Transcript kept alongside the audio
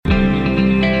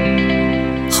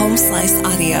Home Slice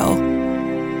Audio.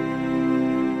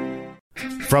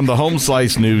 From the Home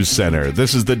Slice News Center,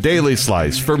 this is the Daily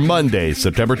Slice for Monday,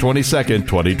 September 22nd,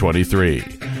 2023.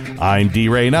 I'm D.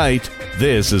 Ray Knight.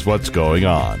 This is what's going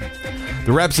on.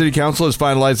 The Rapid City Council has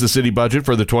finalized the city budget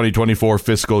for the 2024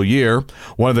 fiscal year.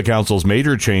 One of the council's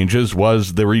major changes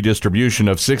was the redistribution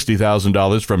of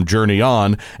 $60,000 from Journey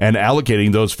On and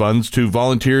allocating those funds to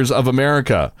Volunteers of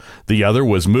America. The other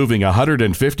was moving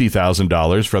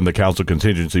 $150,000 from the council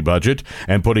contingency budget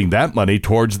and putting that money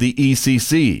towards the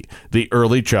ECC, the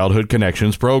Early Childhood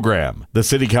Connections program. The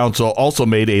city council also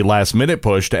made a last-minute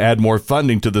push to add more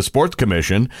funding to the Sports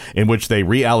Commission, in which they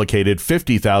reallocated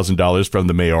 $50,000 from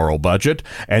the mayoral budget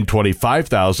and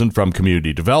 $25,000 from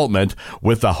community development,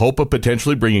 with the hope of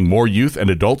potentially bringing more youth and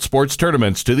adult sports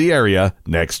tournaments to the area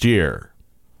next year.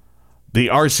 The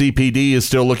RCPD is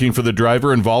still looking for the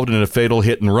driver involved in a fatal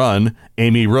hit and run.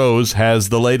 Amy Rose has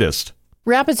the latest.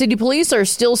 Rapid City Police are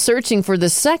still searching for the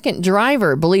second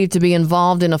driver believed to be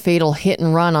involved in a fatal hit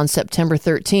and run on September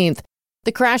 13th.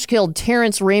 The crash killed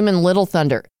Terrence Raymond Little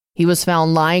Thunder. He was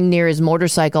found lying near his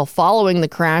motorcycle following the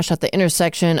crash at the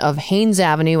intersection of Haynes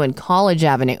Avenue and College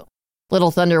Avenue. Little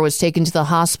Thunder was taken to the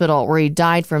hospital where he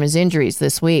died from his injuries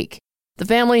this week. The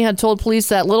family had told police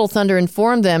that Little Thunder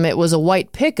informed them it was a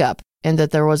white pickup and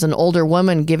that there was an older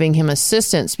woman giving him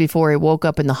assistance before he woke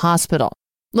up in the hospital.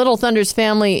 Little Thunder's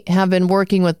family have been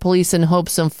working with police in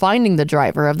hopes of finding the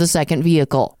driver of the second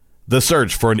vehicle. The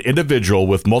search for an individual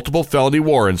with multiple felony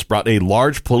warrants brought a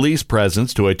large police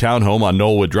presence to a townhome on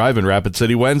Knollwood Drive in Rapid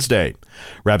City Wednesday.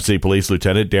 Rapid City Police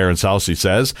Lieutenant Darren Salsey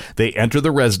says they entered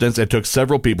the residence and took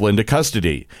several people into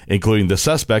custody, including the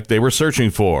suspect they were searching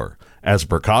for. As a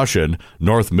precaution,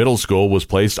 North Middle School was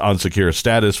placed on secure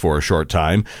status for a short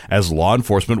time as law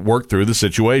enforcement worked through the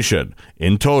situation.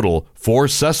 In total, 4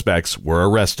 suspects were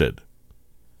arrested.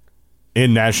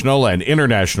 In national and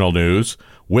international news,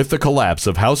 with the collapse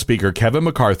of House Speaker Kevin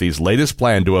McCarthy's latest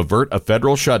plan to avert a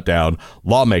federal shutdown,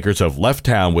 lawmakers have left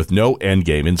town with no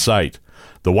endgame in sight.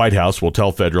 The White House will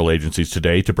tell federal agencies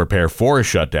today to prepare for a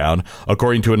shutdown,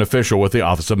 according to an official with the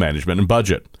Office of Management and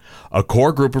Budget. A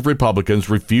core group of Republicans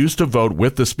refused to vote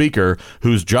with the Speaker,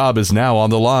 whose job is now on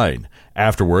the line.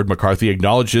 Afterward, McCarthy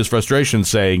acknowledged his frustration,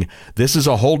 saying, "This is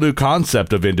a whole new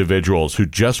concept of individuals who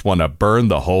just want to burn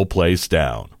the whole place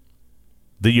down."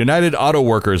 The United Auto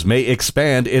Workers may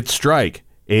expand its strike.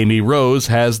 Amy Rose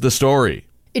has the story.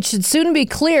 It should soon be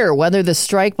clear whether the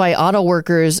strike by auto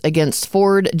workers against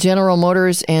Ford, General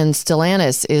Motors, and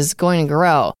Stellantis is going to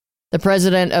grow. The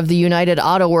president of the United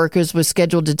Auto Workers was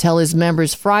scheduled to tell his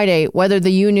members Friday whether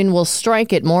the union will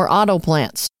strike at more auto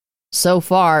plants. So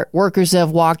far, workers have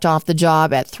walked off the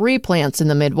job at 3 plants in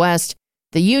the Midwest.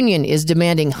 The union is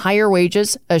demanding higher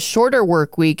wages, a shorter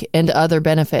work week, and other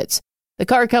benefits. The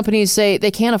car companies say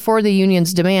they can't afford the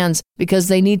union's demands because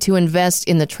they need to invest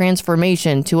in the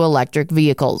transformation to electric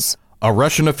vehicles. A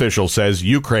Russian official says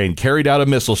Ukraine carried out a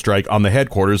missile strike on the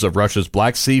headquarters of Russia's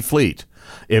Black Sea Fleet.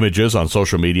 Images on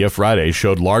social media Friday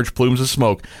showed large plumes of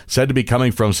smoke said to be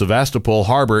coming from Sevastopol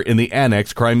harbor in the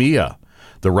annexed Crimea.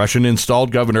 The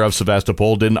Russian-installed governor of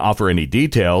Sevastopol didn't offer any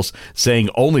details, saying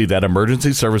only that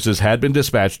emergency services had been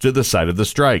dispatched to the site of the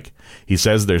strike. He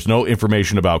says there's no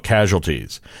information about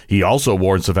casualties. He also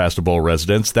warned Sevastopol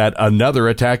residents that another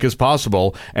attack is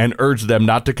possible and urged them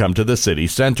not to come to the city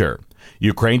center.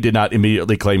 Ukraine did not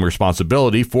immediately claim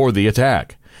responsibility for the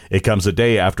attack. It comes a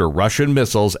day after Russian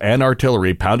missiles and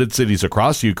artillery pounded cities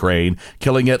across Ukraine,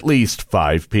 killing at least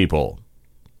 5 people.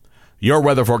 Your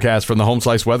weather forecast from the Home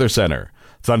Slice Weather Center.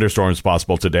 Thunderstorms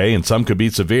possible today, and some could be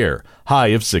severe. High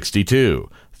of 62.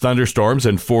 Thunderstorms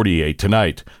and 48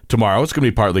 tonight. Tomorrow it's going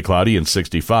to be partly cloudy and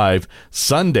 65.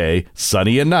 Sunday,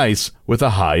 sunny and nice with a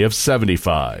high of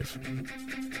 75.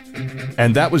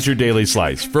 And that was your Daily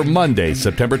Slice for Monday,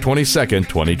 September 22nd,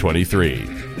 2023.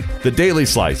 The Daily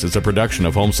Slice is a production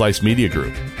of Home Slice Media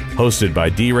Group, hosted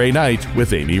by D. Ray Knight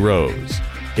with Amy Rose.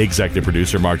 Executive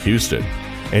producer Mark Houston.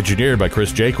 Engineered by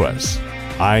Chris Jaquez.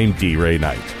 I'm D. Ray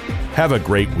Knight. Have a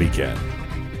great weekend.